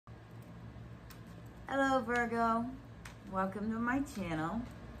Hello Virgo, welcome to my channel.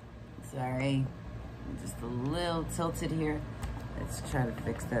 Sorry, I'm just a little tilted here. Let's try to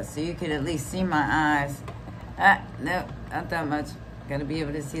fix that so you can at least see my eyes. No, not that much. Gotta be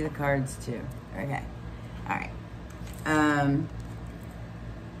able to see the cards too. Okay, all right.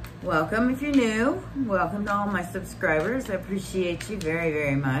 Welcome if you're new. Welcome to all my subscribers. I appreciate you very,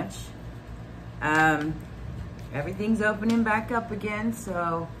 very much. Everything's opening back up again,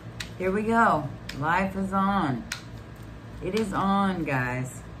 so here we go. Life is on. It is on,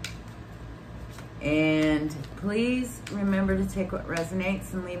 guys. And please remember to take what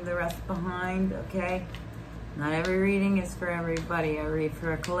resonates and leave the rest behind, okay? Not every reading is for everybody. I read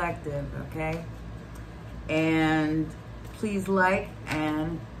for a collective, okay? And please like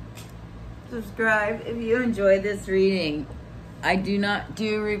and subscribe if you enjoyed this reading. I do not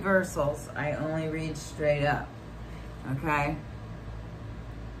do reversals. I only read straight up, okay?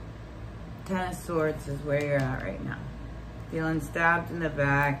 Ten of Swords is where you're at right now. Feeling stabbed in the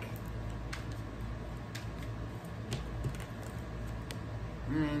back.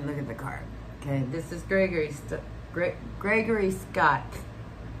 And look at the card. Okay, this is Gregory Scott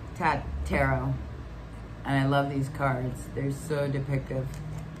Tarot. And I love these cards. They're so depictive.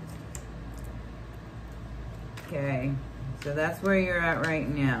 Okay, so that's where you're at right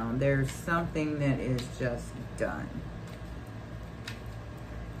now. There's something that is just done.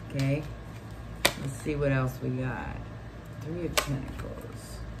 Okay, let's see what else we got. Three of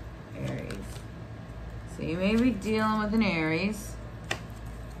Pentacles, Aries. So you may be dealing with an Aries.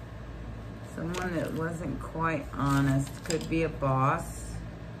 Someone that wasn't quite honest. Could be a boss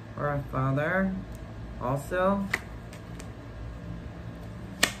or a father also.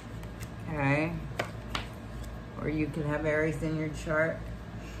 Okay. Or you could have Aries in your chart.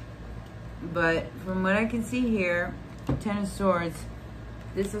 But from what I can see here, Ten of Swords,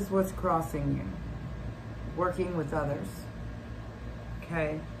 this is what's crossing you. Working with others.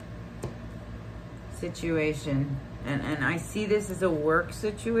 Okay. Situation. And I see this as a work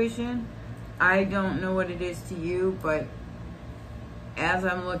situation. I don't know what it is to you, but as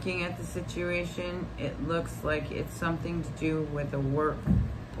I'm looking at the situation, it looks like it's something to do with a work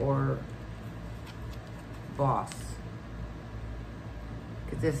or boss.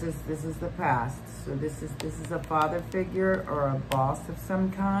 Because this is the past. So this is a father figure or a boss of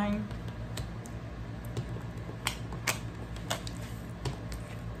some kind.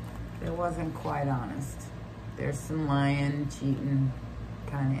 It wasn't quite honest. There's some lying, cheating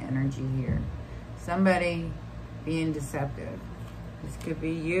kind of energy here. Somebody being deceptive. This could be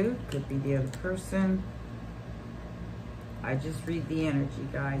you, could be the other person. I just read the energy,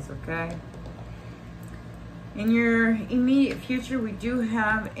 guys, okay? In your immediate future, we do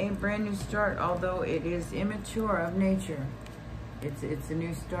have a brand new start, although it is immature of nature. It's a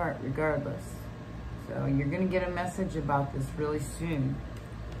new start regardless. So you're gonna get a message about this really soon.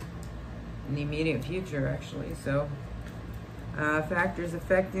 In the immediate future, actually. So factors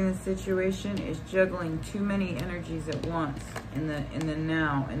affecting the situation is juggling too many energies at once. In the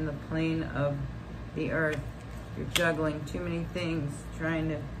now, in the plane of the earth, you're juggling too many things, trying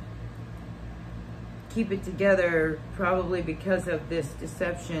to keep it together, probably because of this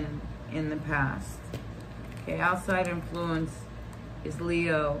deception in the past. Okay, outside influence is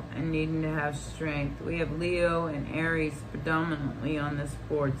Leo and needing to have strength. We have Leo and Aries predominantly on this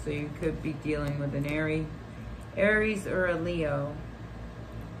board, so you could be dealing with an Aries or a Leo.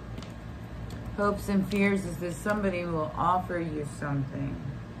 Hopes and fears is that somebody will offer you something.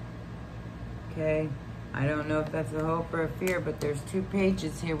 Okay, I don't know if that's a hope or a fear, but there's two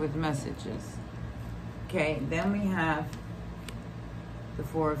pages here with messages. Okay, then we have the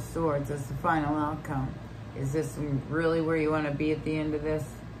Four of Swords as the final outcome. Is this really where you want to be at the end of this?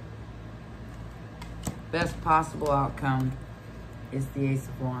 Best possible outcome is the Ace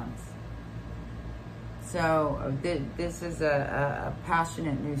of Wands. So this is a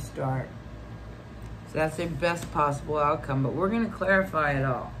passionate new start. So that's the best possible outcome, but we're going to clarify it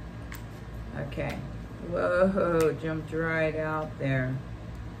all. Okay. Whoa, jumped right out there.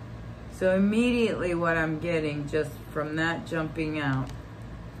 So immediately what I'm getting just from that jumping out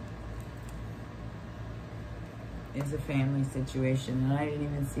is a family situation. And I didn't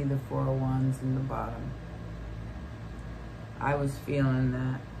even see the Four of Wands in the bottom. I was feeling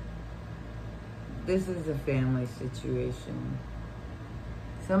that. This is a family situation.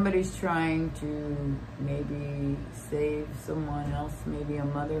 Somebody's trying to maybe save someone else, maybe a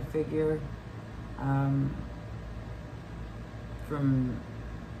mother figure, from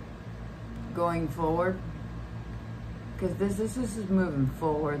going forward. Because this is moving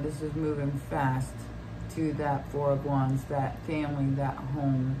forward. This is moving fast to that Four of Wands, that family, that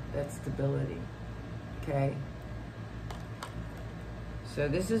home, that stability. okay? So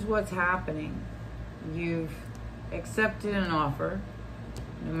this is what's happening. You've accepted an offer,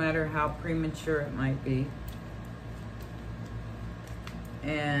 no matter how premature it might be.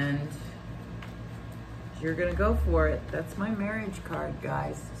 And you're gonna go for it. That's my marriage card,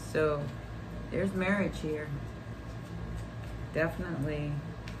 guys. So there's marriage here. Definitely.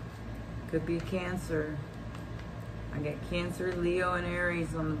 Could be Cancer. I get Cancer, Leo, and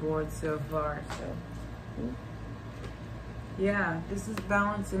Aries on the board so far. So yeah, this is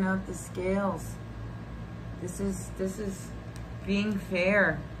balancing out the scales. This is being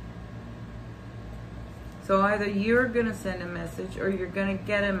fair. So either you're gonna send a message or you're gonna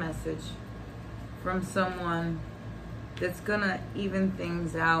get a message from someone that's gonna even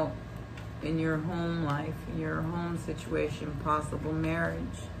things out in your home life, in your home situation, possible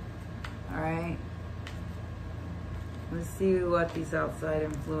marriage. All right. Let's see what these outside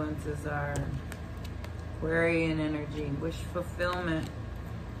influences are. Aquarian energy, wish fulfillment.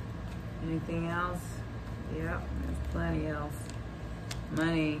 Anything else? Yep, there's plenty else.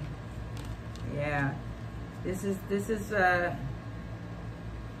 Money. Yeah. This is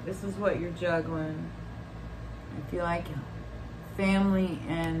what you're juggling. I feel like family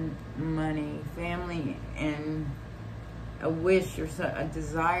and money, family and a wish or a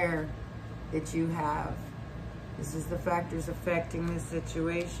desire that you have. This is the factors affecting this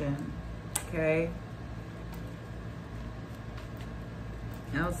situation, okay?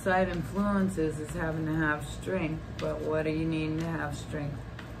 Outside influences is having to have strength, but what do you need to have strength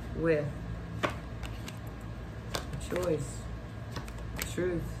with? A choice, a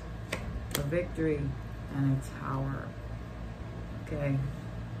truth, a victory, and a tower. Okay.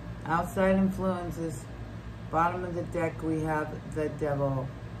 Outside influences, bottom of the deck we have the Devil.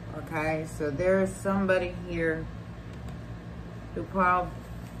 Okay, so there is somebody here who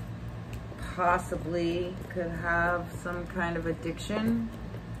possibly could have some kind of addiction.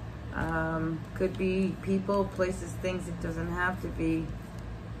 Could be people, places, things. It doesn't have to be.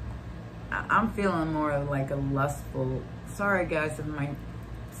 I'm feeling more like a lustful. Sorry guys if my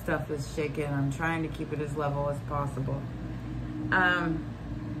stuff is shaking. I'm trying to keep it as level as possible.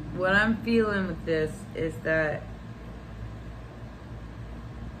 What I'm feeling with this is that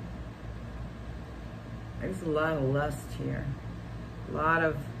there's a lot of lust here. A lot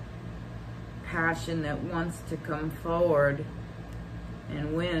of passion that wants to come forward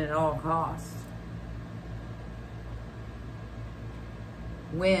and win at all costs.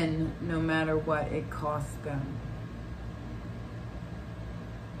 Win no matter what it costs them.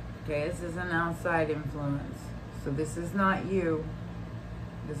 Okay, this is an outside influence. So this is not you.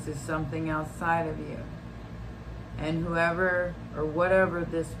 This is something outside of you. And whoever or whatever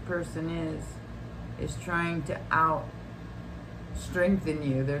this person is trying to strengthen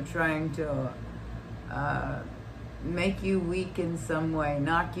you. They're trying to make you weak in some way,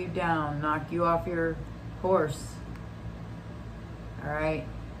 knock you down, knock you off your horse. All right,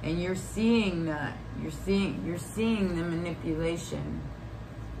 and you're seeing that. You're seeing the manipulation,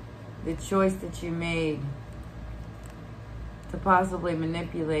 the choice that you made to possibly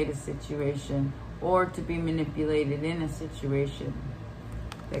manipulate a situation or to be manipulated in a situation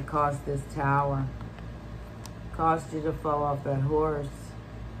that caused this tower, caused you to fall off that horse.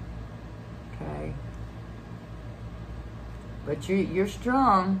 Okay. But you're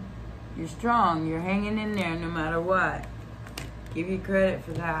strong. You're strong. You're hanging in there no matter what. Give you credit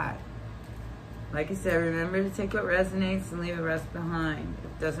for that. Like I said, remember to take what resonates and leave the rest behind. If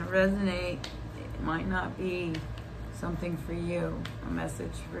it doesn't resonate, it might not be something for you, a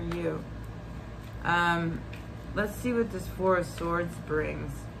message for you. Let's see what this Four of Swords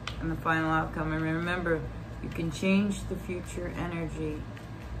brings and the final outcome. And remember, you can change the future energy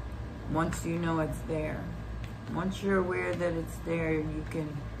once you know it's there. Once you're aware that it's there, you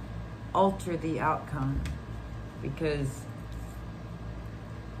can alter the outcome, because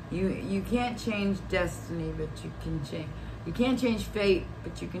you can't change destiny, but you can change. You can't change fate,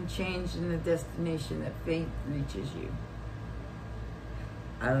 but you can change in the destination that fate reaches you.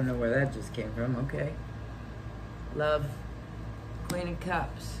 I don't know where that just came from, okay? Love, Queen of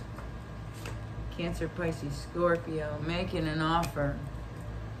Cups, Cancer, Pisces, Scorpio, making an offer.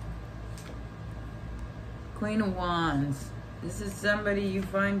 Queen of Wands. This is somebody you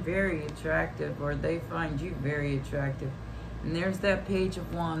find very attractive, or they find you very attractive. And there's that Page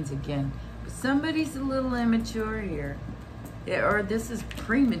of Wands again. But somebody's a little immature here. Or this is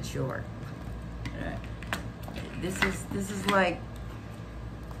premature. This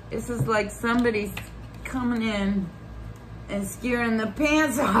is like somebody's coming in and scaring the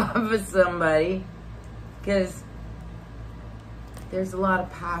pants off of somebody, because there's a lot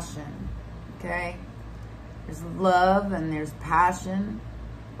of passion, okay? There's love and there's passion,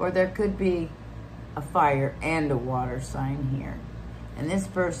 or there could be a fire and a water sign here. And this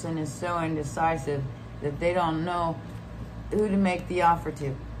person is so indecisive that they don't know who to make the offer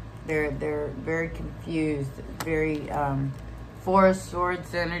to. They're very confused. Very Four of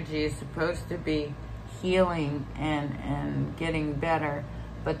Swords energy is supposed to be healing and getting better,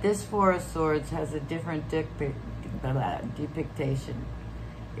 but this Four of Swords has a different depiction.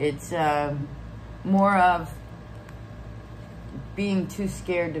 It's more of being too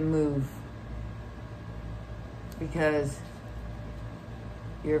scared to move because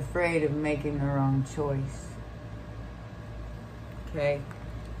you're afraid of making the wrong choice. Okay,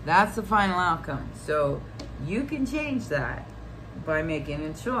 that's the final outcome. So you can change that by making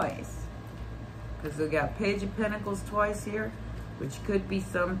a choice. Because we got Page of Pentacles twice here, which could be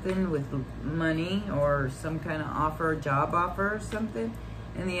something with money or some kind of offer, job offer or something.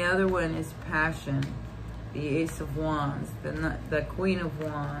 And the other one is passion, the Ace of Wands, the Queen of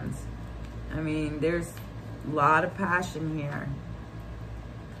Wands. I mean, there's a lot of passion here.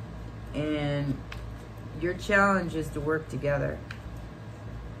 And your challenge is to work together.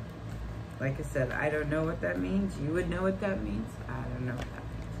 Like I said, I don't know what that means. You would know what that means. I don't know what that means.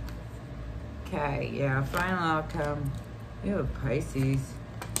 Okay, yeah, final outcome. You have Pisces.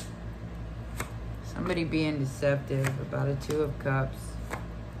 Somebody being deceptive about a Two of Cups.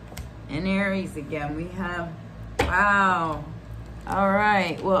 And Aries again, we have, wow. All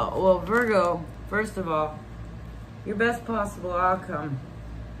right, well, Virgo, first of all, your best possible outcome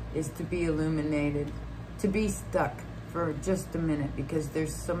is to be illuminated, to be stuck for just a minute, because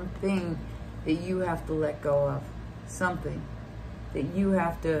there's something that you have to let go of, something that you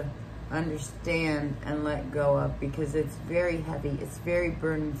have to understand and let go of, because it's very heavy, it's very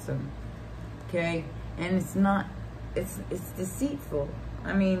burdensome, okay? And it's not, it's deceitful.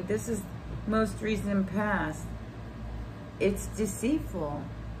 I mean, this is most recent past. It's deceitful.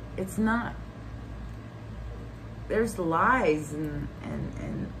 It's not. There's lies and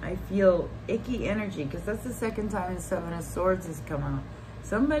I feel icky energy, because that's the second time the Seven of Swords has come out.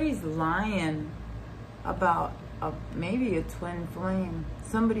 Somebody's lying about maybe a twin flame.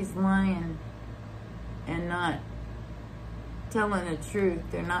 Somebody's lying and not telling the truth.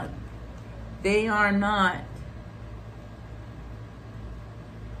 They are not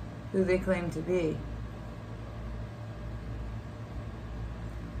who they claim to be.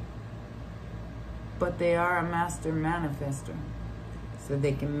 But they are a master manifester, so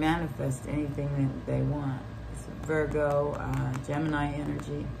they can manifest anything that they want. It's Virgo, Gemini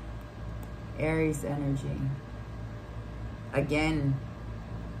energy, Aries energy. Again,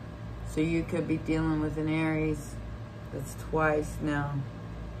 so you could be dealing with an Aries. That's twice now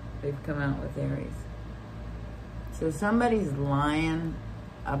they've come out with Aries. So somebody's lying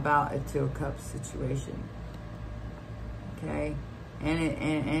about a Two of Cups situation, okay?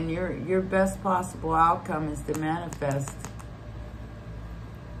 And your best possible outcome is to manifest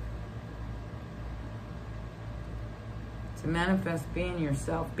being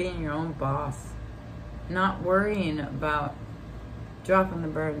yourself, being your own boss, not worrying about dropping the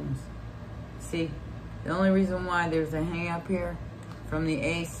burdens. See, the only reason why there's a hang up here from the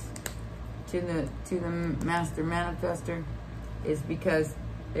Ace to the Master Manifester is because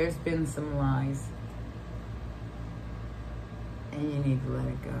there's been some lies. And you need to let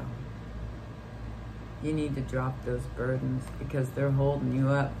it go. You need to drop those burdens, because they're holding you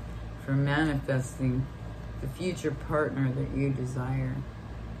up from manifesting the future partner that you desire.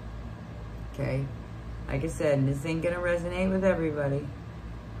 Okay? Like I said, this ain't gonna resonate with everybody,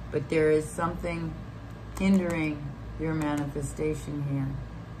 but there is something hindering your manifestation here.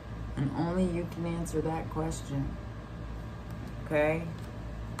 And only you can answer that question. Okay?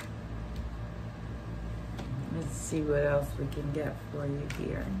 Let's see what else we can get for you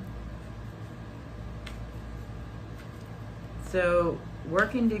here. So,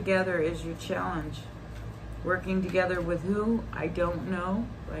 working together is your challenge. Working together with who? I don't know.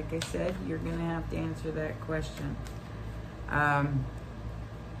 Like I said, you're going to have to answer that question.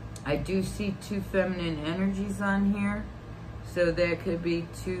 I do see two feminine energies on here. So there could be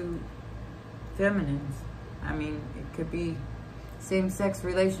two feminines. I mean, it could be same-sex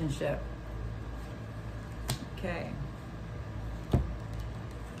relationship. Okay.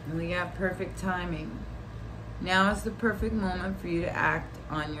 And we got perfect timing. Now is the perfect moment for you to act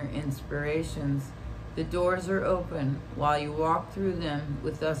on your inspirations. The doors are open while you walk through them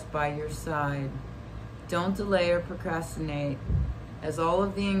with us by your side. Don't delay or procrastinate, as all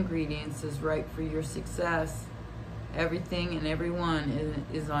of the ingredients is right for your success. Everything and everyone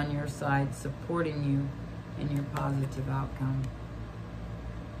is on your side, supporting you in your positive outcome.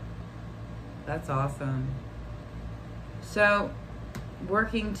 That's awesome. So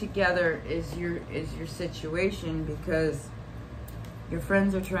working together is your situation, because your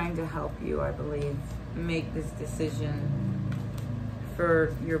friends are trying to help you, I believe, make this decision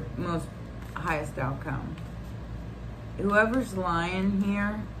for your most highest outcome. Whoever's lying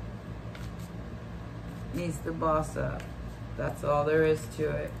here needs to boss up. That's all there is to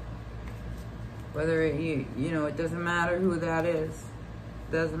it. Whether you know, it doesn't matter who that is.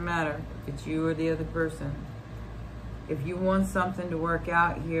 It doesn't matter if it's you or the other person. If you want something to work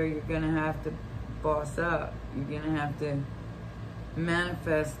out here, you're gonna have to boss up. You're gonna have to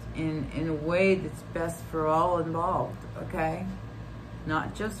manifest in a way that's best for all involved, okay?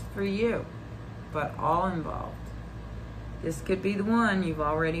 Not just for you, but all involved. This could be the one. You've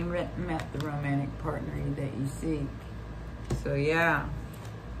already met the romantic partner that you seek. So yeah.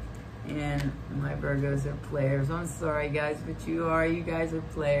 And my Virgos are players. I'm sorry guys, but you guys are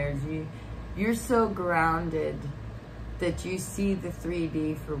players. You're so grounded that you see the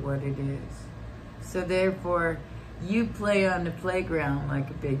 3D for what it is. So therefore, you play on the playground like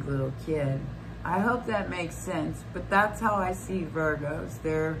a big little kid. I hope that makes sense, but that's how I see Virgos.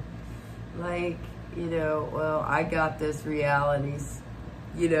 They're like, you know, well, I got this reality's,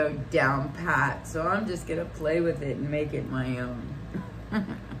 you know, down pat, so I'm just gonna play with it and make it my own.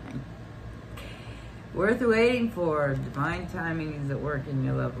 Worth waiting for. Divine timing is at work in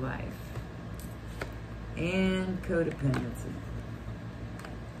your love life. And codependency.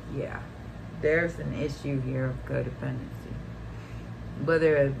 Yeah, there's an issue here of codependency.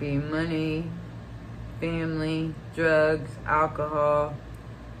 Whether it be money, family, drugs, alcohol.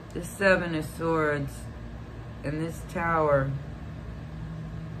 The 7 of Swords and this Tower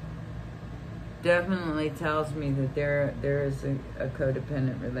definitely tells me that there is a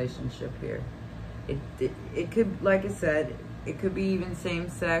codependent relationship here. It could, like I said, it could be even same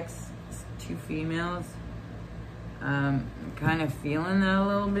sex, 2 females. Kind of feeling that a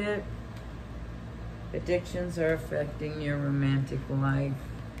little bit. Addictions are affecting your romantic life.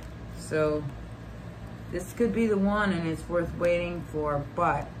 So this could be the one, and it's worth waiting for,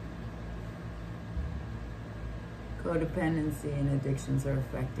 but codependency and addictions are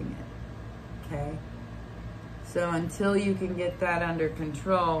affecting it, okay? So until you can get that under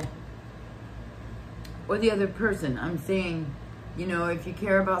control, or the other person, I'm saying, you know, if you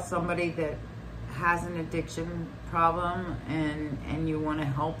care about somebody that has an addiction problem and you want to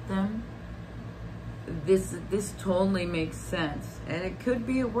help them, this totally makes sense. And it could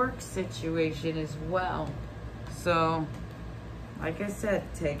be a work situation as well. So, like I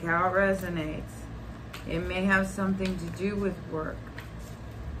said, take how it resonates. It may have something to do with work.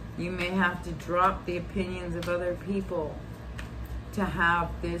 You may have to drop the opinions of other people to have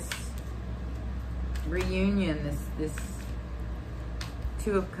this reunion, this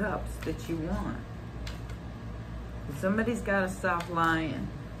 2 of Cups that you want. Somebody's got to stop lying.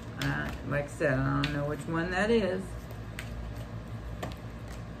 Like I said, I don't know which one that is.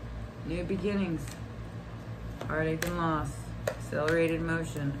 New beginnings, heartache and loss, accelerated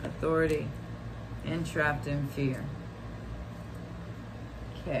motion, authority, and trapped in fear.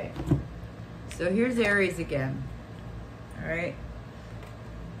 Okay, so here's Aries again. All right,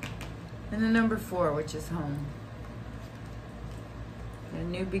 and the number 4, which is home.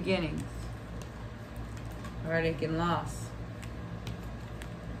 And new beginnings, heartache and loss,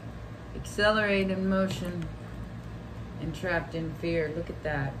 accelerated motion, and trapped in fear. Look at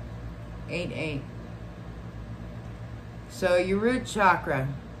that, 8-8. So your root chakra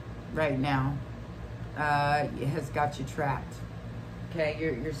right now has got you trapped. Okay,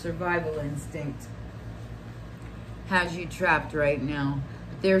 your survival instinct has you trapped right now.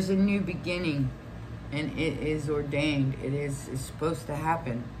 But there's a new beginning, and it is ordained. It's supposed to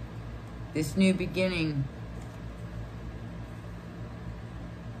happen. This new beginning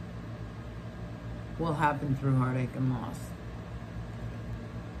will happen through heartache and loss.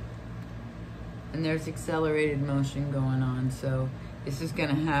 And there's accelerated motion going on, so this is going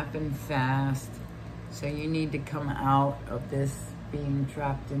to happen fast. So you need to come out of this being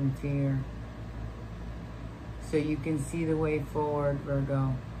trapped in fear, so you can see the way forward,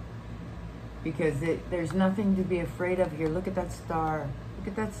 Virgo. Because there's nothing to be afraid of here. Look at that star. Look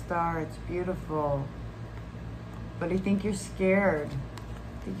at that star. It's beautiful. But I think you're scared.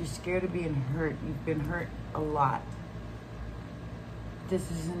 I think you're scared of being hurt. You've been hurt a lot. This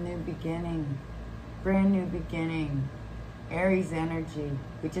is a new beginning. Brand new beginning. Aries energy.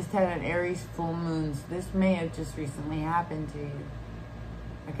 We just had an Aries full moon. So this may have just recently happened to you.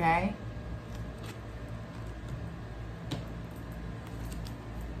 Okay?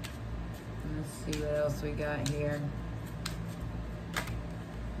 Let's see what else we got here.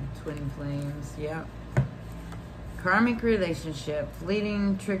 Twin flames. Yep. Karmic relationship,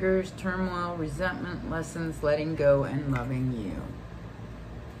 fleeting triggers, turmoil, resentment, lessons, letting go, and loving you.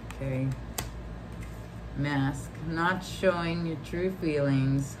 Okay. Mask, not showing your true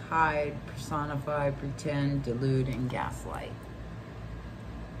feelings, hide, personify, pretend, delude, and gaslight.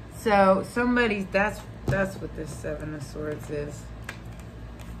 So somebody, that's what this Seven of Swords is.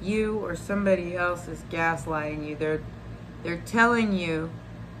 You or somebody else is gaslighting you. They're telling you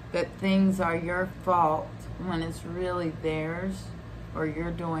that things are your fault when it's really theirs, or you're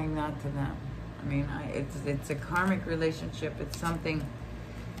doing that to them. I mean, it's a karmic relationship. It's something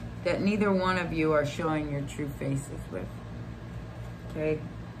that neither one of you are showing your true faces with. Okay?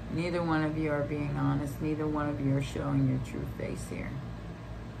 Neither one of you are being honest. Neither one of you are showing your true face here.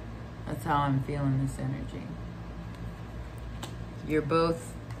 That's how I'm feeling this energy. You're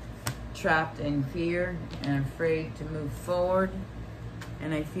both trapped in fear and afraid to move forward.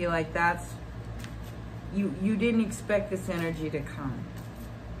 And I feel like that's, you didn't expect this energy to come.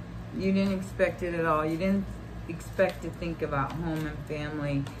 You didn't expect it at all. You didn't expect to think about home and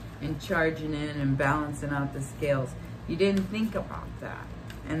family and charging in and balancing out the scales. You didn't think about that.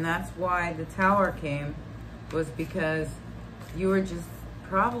 And that's why the Tower came, was because you were just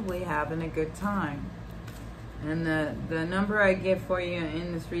probably having a good time. And the number I give for you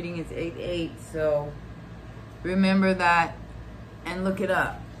in this reading is 88. So remember that and look it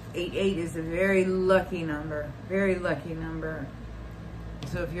up. 88 is a very lucky number. Very lucky number.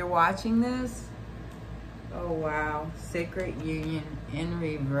 So if you're watching this, oh wow, Sacred Union in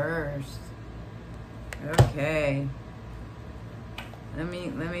reverse. Okay. Let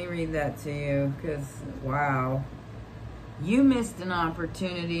me read that to you, because wow. You missed an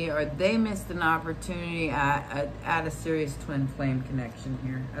opportunity, or they missed an opportunity at a serious twin flame connection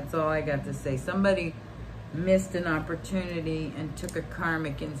here. That's all I got to say. Somebody missed an opportunity and took a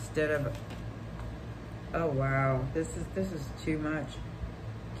karmic instead of, oh wow, this is too much.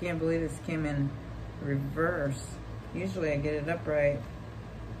 Can't believe this came in reverse. Usually I get it upright.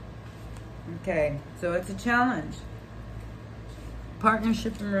 Okay, so it's a challenge.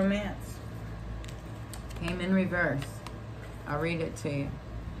 Partnership and romance came in reverse. I'll read it to you.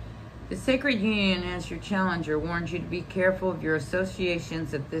 The Sacred Union, as your challenger, warns you to be careful of your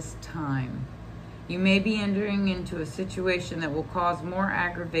associations at this time. You may be entering into a situation that will cause more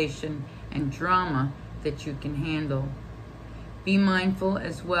aggravation and drama that you can handle. Be mindful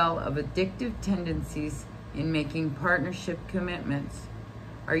as well of addictive tendencies in making partnership commitments.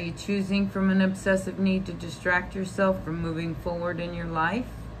 Are you choosing from an obsessive need to distract yourself from moving forward in your life?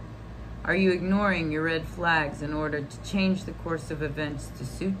 Are you ignoring your red flags in order to change the course of events to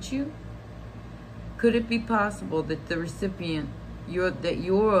suit you? Could it be possible that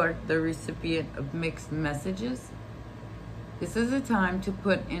you're the recipient of mixed messages? This is a time to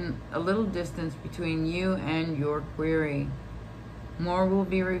put in a little distance between you and your query. More will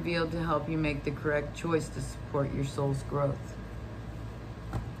be revealed to help you make the correct choice to support your soul's growth.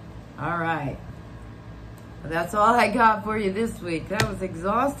 All right. Well, that's all I got for you this week. That was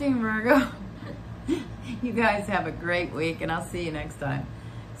exhausting, Virgo. You guys have a great week, and I'll see you next time.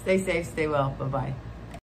 Stay safe, stay well. Bye-bye.